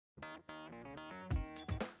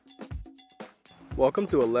Welcome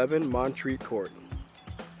to 11 Montreat Court.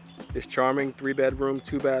 This charming 3-bedroom,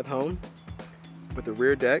 2-bath home with a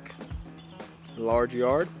rear deck, a large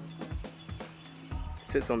yard,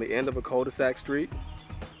 sits on the end of a cul-de-sac street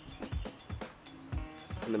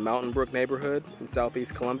in the Mountainbrook neighborhood in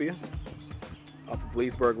southeast Columbia, off of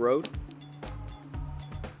Leesburg Road.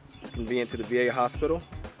 It's convenient to the VA hospital,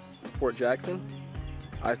 Fort Jackson,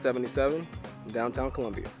 I-77, in downtown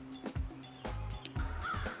Columbia.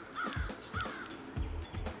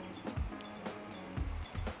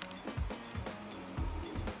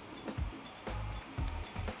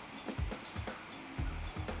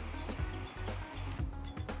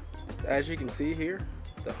 As you can see here,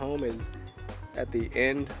 the home is at the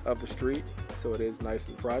end of the street, so it is nice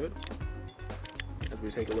and private. As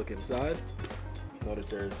we take a look inside, notice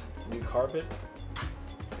there's new carpet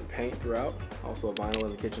and paint throughout, also vinyl in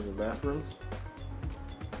the kitchens and bathrooms.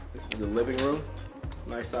 This is the living room,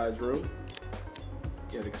 nice sized room.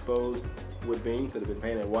 You have exposed wood beams that have been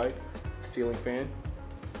painted white, ceiling fan,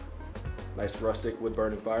 nice rustic wood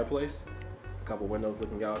burning fireplace, a couple windows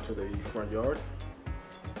looking out to the front yard.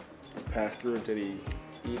 Pass through into the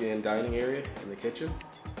eat-in dining area in the kitchen.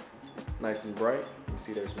 Nice and bright. You can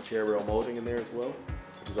see there's some chair rail molding in there as well,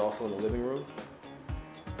 which is also in the living room.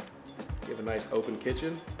 You have a nice open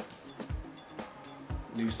kitchen.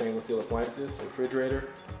 New stainless steel appliances, refrigerator,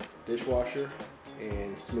 dishwasher,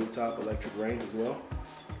 and smooth top electric range as well.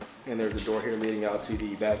 And there's a door here leading out to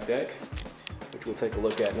the back deck, which we'll take a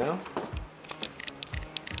look at now.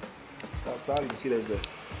 So outside you can see there's a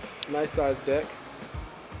nice sized deck,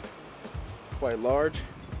 quite large,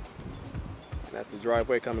 and that's the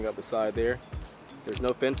driveway coming up the side there. There's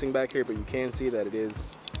no fencing back here, but you can see that you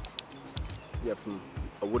have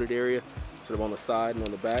a wooded area sort of on the side and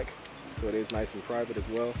on the back, so it is nice and private as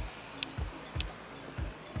well.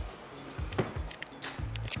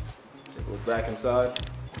 It goes back inside.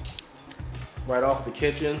 Right off the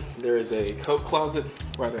kitchen, there is a coat closet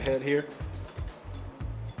right ahead here,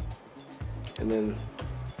 and then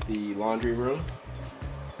the laundry room.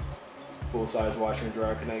 Full-size washer and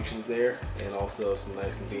dryer connections there, and also some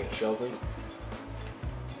nice convenient shelving.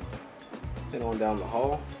 Then on down the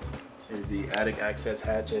hall, there's the attic access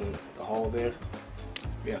hatch in the hall there.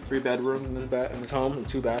 We have 3 bedrooms in this home and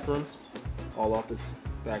 2 bathrooms, all off this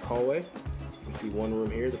back hallway. You can see one room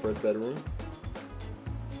here, the first bedroom.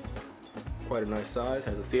 Quite a nice size,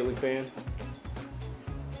 has a ceiling fan.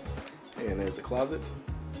 And there's a closet.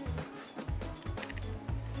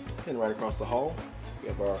 And right across the hall, we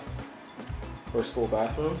have our first full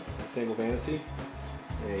bathroom, a single vanity,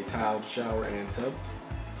 and a tiled shower and tub.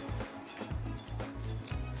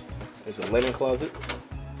 There's a linen closet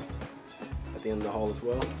at the end of the hall as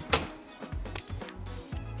well.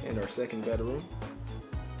 And our second bedroom.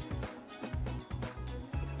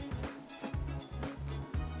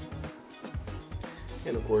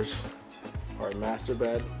 And of course, our master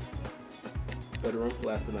bedroom,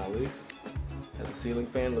 last but not least. Has a ceiling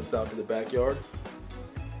fan, looks out to the backyard.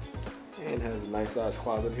 And has a nice sized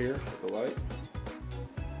closet here with a light.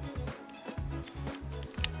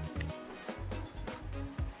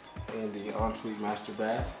 And the ensuite master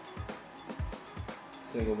bath,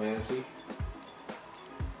 single vanity,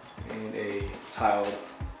 and a tiled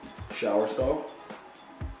shower stall.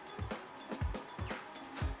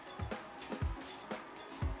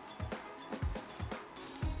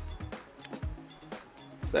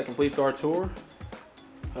 So that completes our tour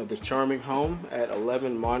of this charming home at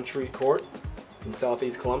 11 Montreat Court in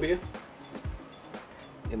southeast Columbia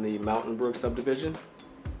in the Mountainbrook subdivision.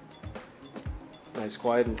 Nice,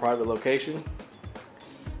 quiet, and private location.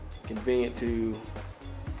 Convenient to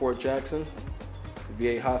Fort Jackson,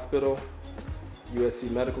 the VA hospital, USC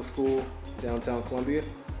Medical School, downtown Columbia.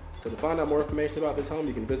 So to find out more information about this home,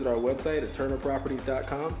 you can visit our website at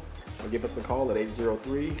turnerproperties.com or give us a call at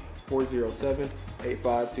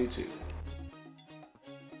 803-407-8522.